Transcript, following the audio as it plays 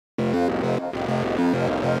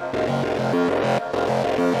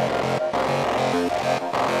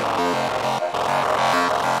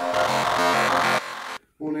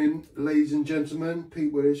and gentlemen,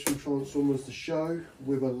 Pete Willis from Transformers The Show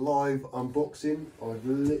with a live unboxing. I've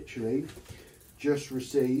literally just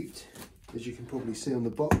received, as you can probably see on the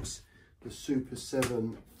box, the Super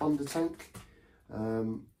 7 Thundertank.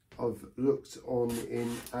 I've looked on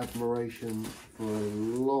in admiration for a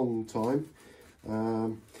long time.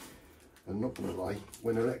 I'm not going to lie,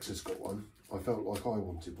 when Alexa's got one, I felt like I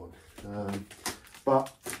wanted one.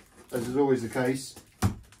 But as is always the case,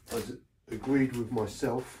 I agreed with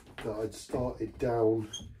myself that I'd started down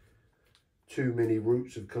too many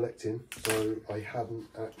routes of collecting, so I hadn't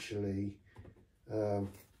actually done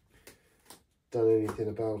anything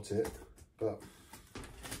about it. But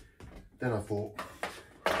then I thought,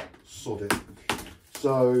 sod it.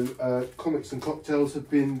 So Comics and Cocktails have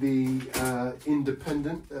been the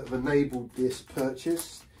independent that have enabled this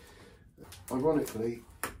purchase. Ironically,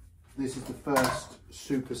 this is the first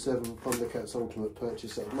Super 7 Thundercats Ultimate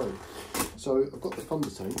purchase I've made. So I've got the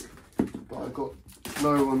Thundertank, but I've got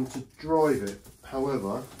no one to drive it.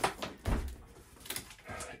 However,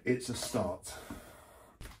 it's a start.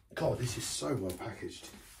 God, this is so well packaged.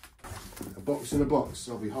 A box in a box.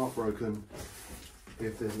 I'll be heartbroken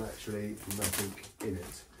if there's actually nothing in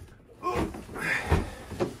it. Oh.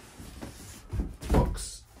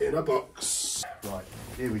 Box in a box. Right,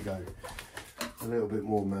 here we go. A little bit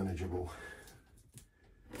more manageable.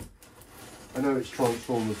 I know it's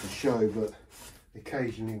Transformers The Show, but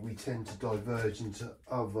occasionally we tend to diverge into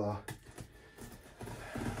other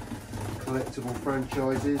collectible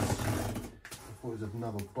franchises. I thought it was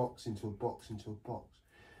another box into a box into a box.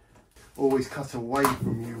 Always cut away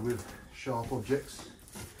from you with sharp objects.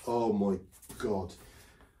 Oh my God,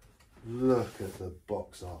 look at the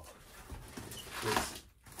box art. It's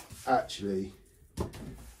actually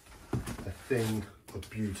a thing of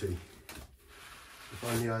beauty. If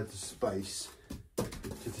only I had the space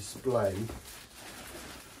to display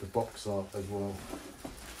the box art as well.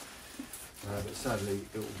 But sadly,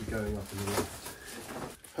 it will be going up in the loft.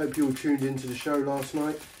 Hope you all tuned into the show last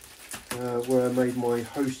night, where I made my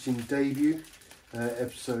hosting debut,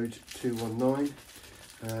 episode 219.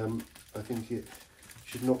 I think it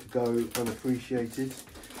should not go unappreciated.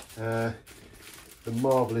 The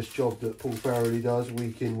marvellous job that Paul Farrelly does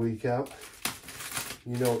week in, week out.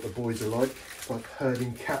 You know what the boys are like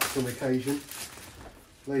herding cats on occasion.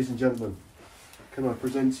 Ladies and gentlemen, can I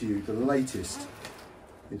present to you the latest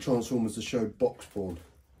in Transformers The Show box porn,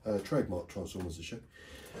 trademark Transformers The Show.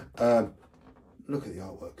 Look at the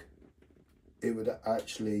artwork. It would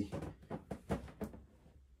actually,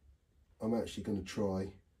 I'm actually going to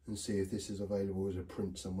try and see if this is available as a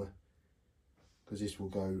print somewhere, because this will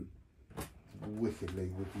go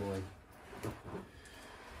wickedly with my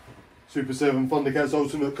Super 7 Thundercats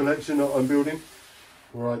Ultimate Collection that I'm building.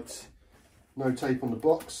 Right, no tape on the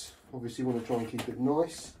box. Obviously want to try and keep it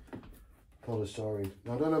nice. Polystyrene.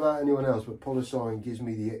 Now I don't know about anyone else, but polystyrene gives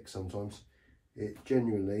me the ick sometimes. It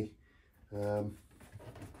genuinely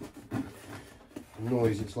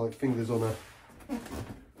noise. It's like fingers on a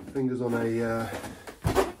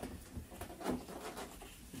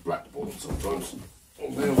blackboard sometimes, or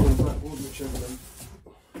nails on a blackboard, whichever them.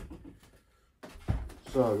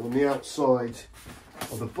 So on the outside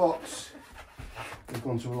of the box, we've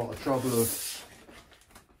gone to a lot of trouble of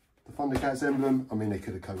the Thundercats emblem. I mean, they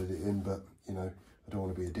could have coloured it in, but you know, I don't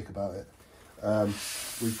want to be a dick about it.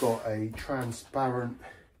 We've got a transparent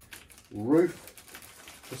roof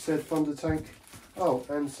for said Thundertank. Oh,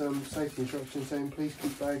 and some safety instructions saying please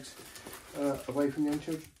keep bags away from young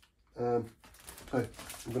children. So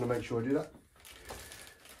I'm going to make sure I do that.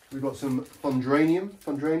 We've got some Thundranium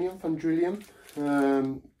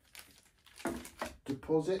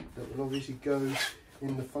deposit that will obviously go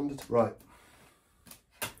in the Thundertank. Right,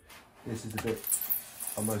 this is the bit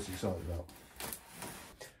I'm most excited about.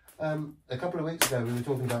 A couple of weeks ago we were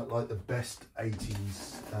talking about like the best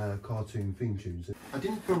 80s cartoon theme tunes. I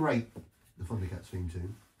didn't berate the Thundercats theme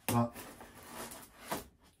tune, but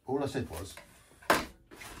all I said was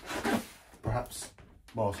perhaps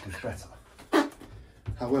Mask was better.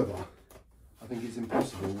 However, I think it's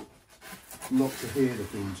impossible not to hear the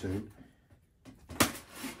theme tune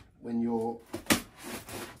when you're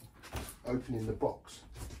opening the box.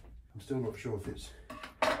 I'm still not sure if it's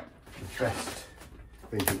the best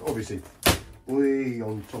theme tune. Obviously, way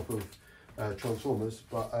on top of Transformers,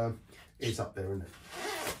 but it's up there, isn't it?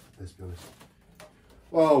 Let's be honest.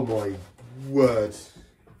 Oh my word.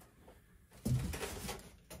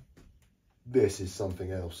 This is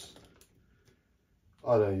something else.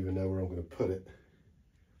 I don't even know where I'm going to put it.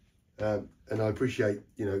 And I appreciate,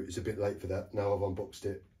 you know, it's a bit late for that. Now I've unboxed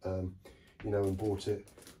it, you know, and bought it,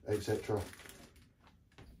 etc.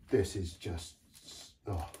 This is just,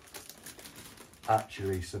 oh,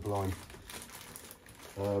 actually sublime.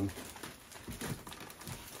 Oh my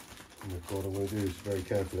God, I'm going to do this very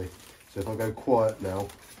carefully. So if I go quiet now,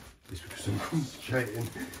 it's because I'm concentrating,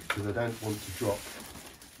 because I don't want to drop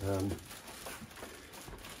a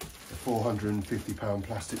 £450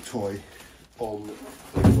 plastic toy on the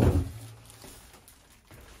floor.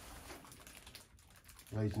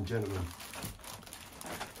 Ladies and gentlemen,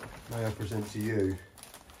 may I present to you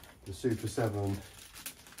the Super 7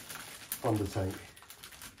 Thundertank.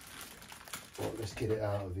 Right, let's get it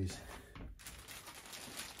out of his...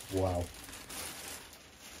 Wow.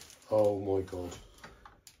 Oh my God.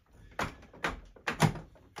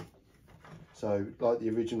 So, like the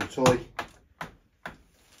original toy,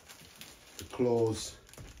 the claws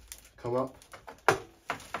come up.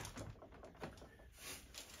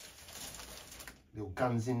 Little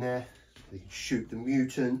guns in there. They can shoot the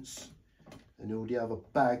mutants and all the other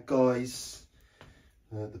bad guys,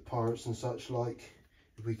 the pirates and such like.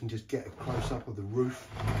 If we can just get a close up of the roof.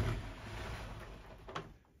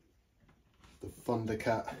 The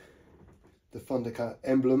Thundercat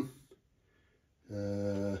emblem.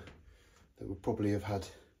 That would probably have had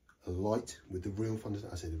a light with the real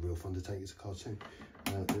Thundertank. I say the real Thundertank, it's a cartoon.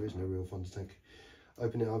 There is no real Thundertank.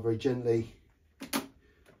 Open it up very gently.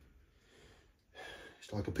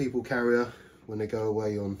 It's like a people carrier when they go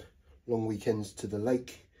away on long weekends to the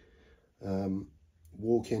lake.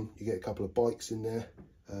 Walking, you get a couple of bikes in there.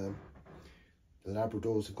 The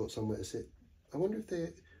Labradors have got somewhere to sit. I wonder if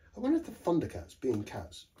the Thundercats, being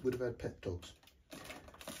cats, would have had pet dogs.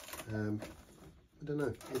 I don't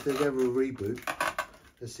know if there's ever a reboot.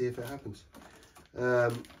 Let's see if it happens.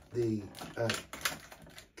 The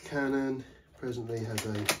cannon presently has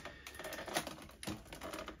a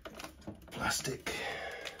plastic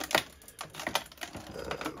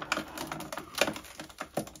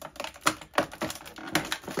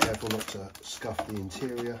careful not to scuff the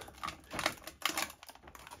interior.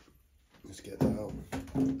 Let's get that out.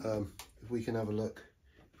 If we can have a look,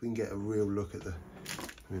 if we can get a real look at the,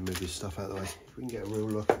 let me move this stuff out of the way. If we can get a real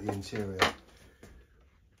look at the interior,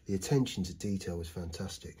 the attention to detail is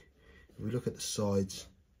fantastic. If we look at the sides,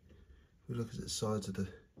 if we look at the sides of the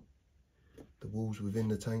walls within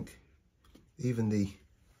the tank, even the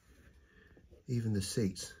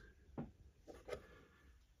seats.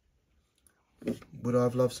 Would I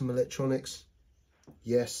have loved some electronics?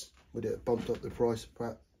 Yes. Would it have bumped up the price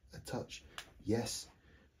a touch? Yes.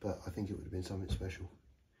 But I think it would have been something special.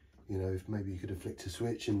 You know, if maybe you could have flicked a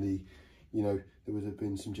switch and the, you know, there would have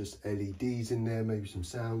been some just LEDs in there, maybe some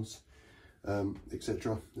sounds,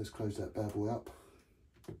 etc. Let's close that bad boy up.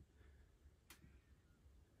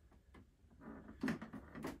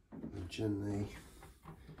 And gently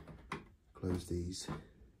close these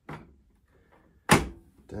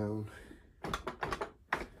down.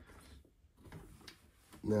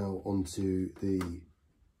 Now onto the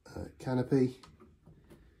canopy.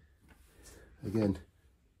 Again,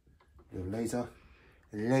 little laser,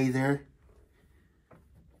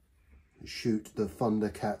 shoot the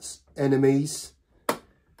Thundercats enemies,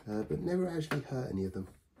 but never actually hurt any of them.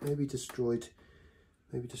 Maybe destroyed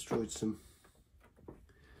some,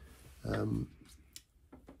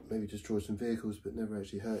 vehicles, but never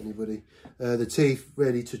actually hurt anybody. The teeth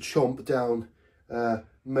ready to chomp down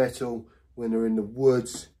metal when they're in the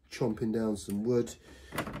woods, chomping down some wood.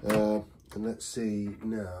 And let's see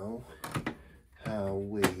now how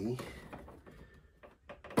we...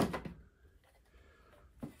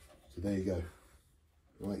 So there you go.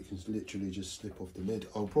 Right, you can literally just slip off the lid.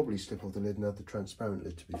 I'll probably slip off the lid and have the transparent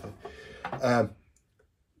lid, to be fair.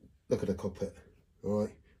 Look at the cockpit. All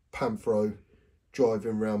right, Panthro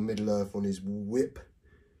driving around Middle-earth on his whip,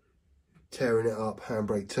 tearing it up,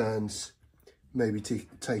 handbrake turns, maybe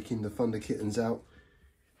taking the Thunder Kittens out,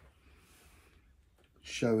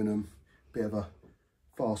 showing them a bit of a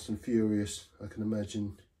Fast and Furious, I can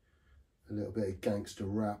imagine a little bit of gangster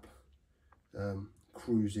rap,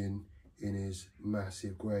 cruising in his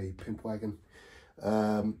massive grey pimp wagon.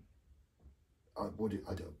 Again, what do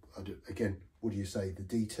you say? The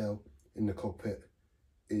detail in the cockpit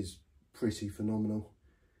is pretty phenomenal.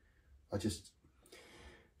 It's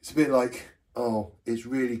a bit like, oh, it's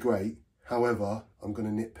really great, however, I'm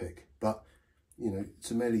going to nitpick. But, you know,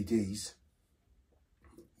 some LEDs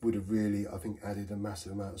would have really, I think, added a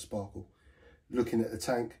massive amount of sparkle. Looking at the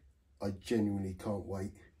tank, I genuinely can't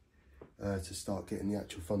wait to start getting the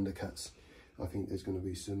actual Thundercats. I think there's going to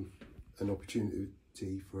be an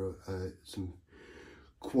opportunity for some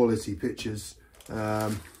quality pictures.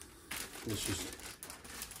 Let's just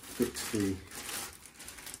fix the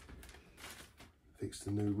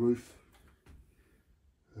new roof.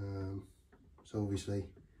 So obviously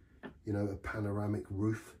you know, a panoramic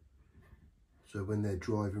roof. So when they're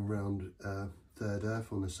driving around Third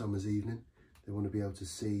Earth on a summer's evening, they want to be able to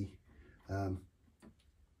see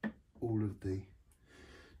all of the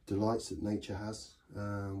delights that nature has,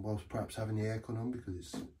 whilst perhaps having the aircon on because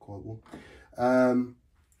it's quite warm.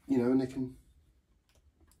 You know, and they can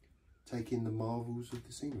take in the marvels of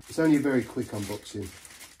the scenery. It's only a very quick unboxing,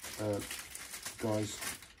 guys,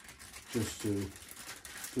 just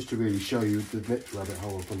to really show you the next rabbit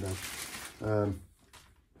hole I've gone down.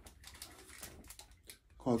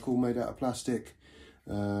 Quite cool, made out of plastic.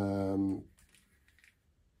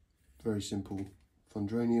 Very simple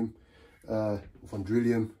Thunderanium,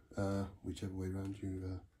 Thundrillium, whichever way around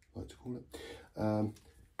you like to call it.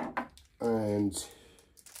 And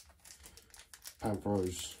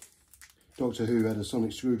Panthros. Doctor Who had a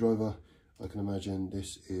sonic screwdriver. I can imagine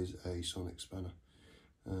this is a sonic spanner.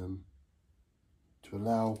 To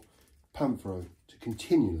allow Panthro to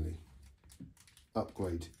continually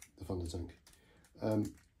upgrade the Thundertank.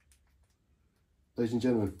 Ladies and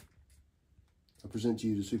gentlemen, I present to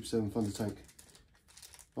you the Super 7 Thundertank.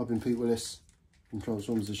 I've been Pete Willis from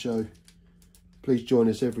Transformers The Show. Please join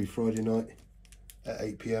us every Friday night at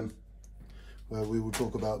 8 PM, where we will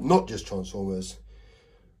talk about not just Transformers,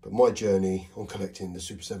 but my journey on collecting the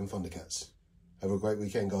Super 7 Thundercats. Have a great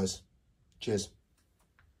weekend, guys. Cheers.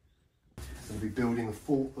 I'm going to be building a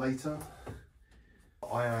fort later.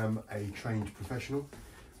 I am a trained professional,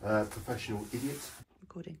 professional idiot.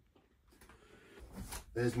 Recording.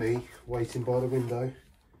 There's me waiting by the window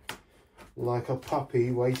like a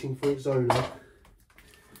puppy waiting for its owner.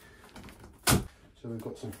 So we've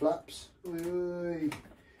got some flaps. I'm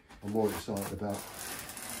more excited about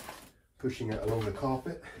pushing it along the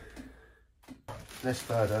carpet. Less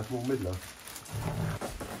Third Earth, more Middle-earth.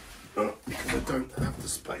 Because I don't have the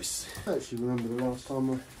space. I actually remember the last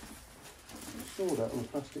time I saw that on a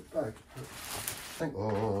plastic bag.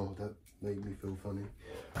 Oh, that made me feel funny.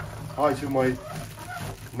 Hi to my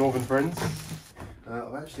northern friends.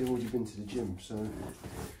 I've actually already been to the gym, so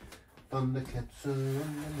Thundercats are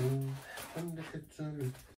on the move, Thundercats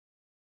are